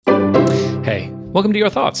Hey, welcome to Your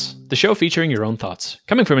Thoughts, the show featuring your own thoughts,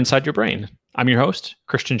 coming from inside your brain. I'm your host,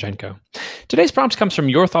 Christian Jenko. Today's prompt comes from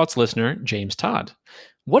Your Thoughts listener, James Todd.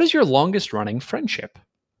 What is your longest running friendship?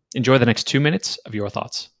 Enjoy the next 2 minutes of Your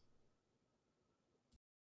Thoughts.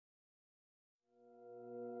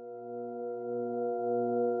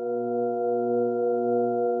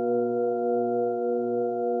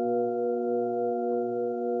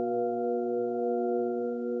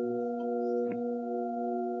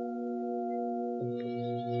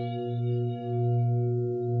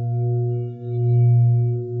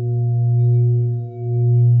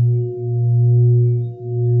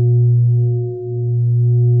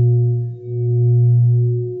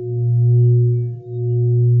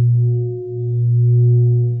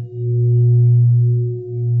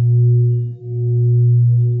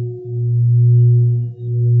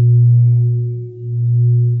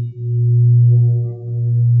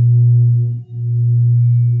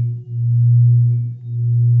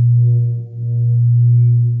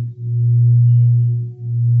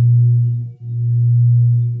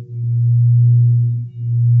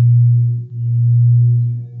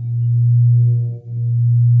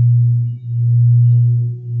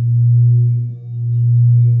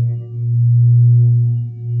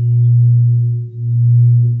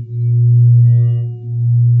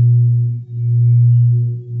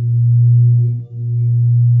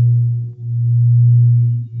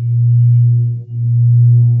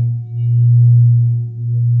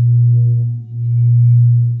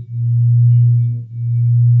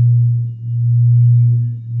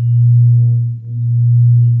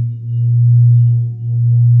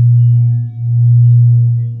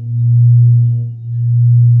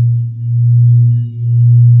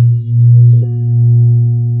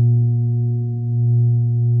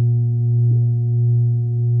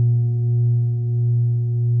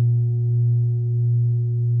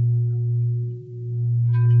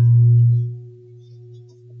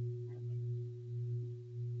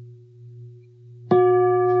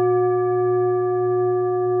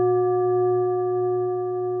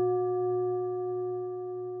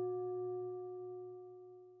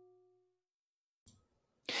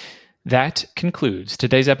 That concludes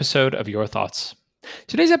today's episode of Your Thoughts.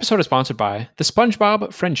 Today's episode is sponsored by the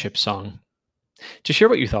SpongeBob Friendship Song. To share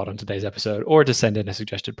what you thought on today's episode or to send in a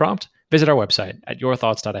suggested prompt, visit our website at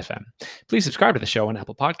yourthoughts.fm. Please subscribe to the show on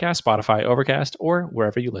Apple Podcasts, Spotify, Overcast, or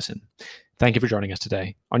wherever you listen. Thank you for joining us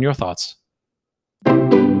today on Your Thoughts.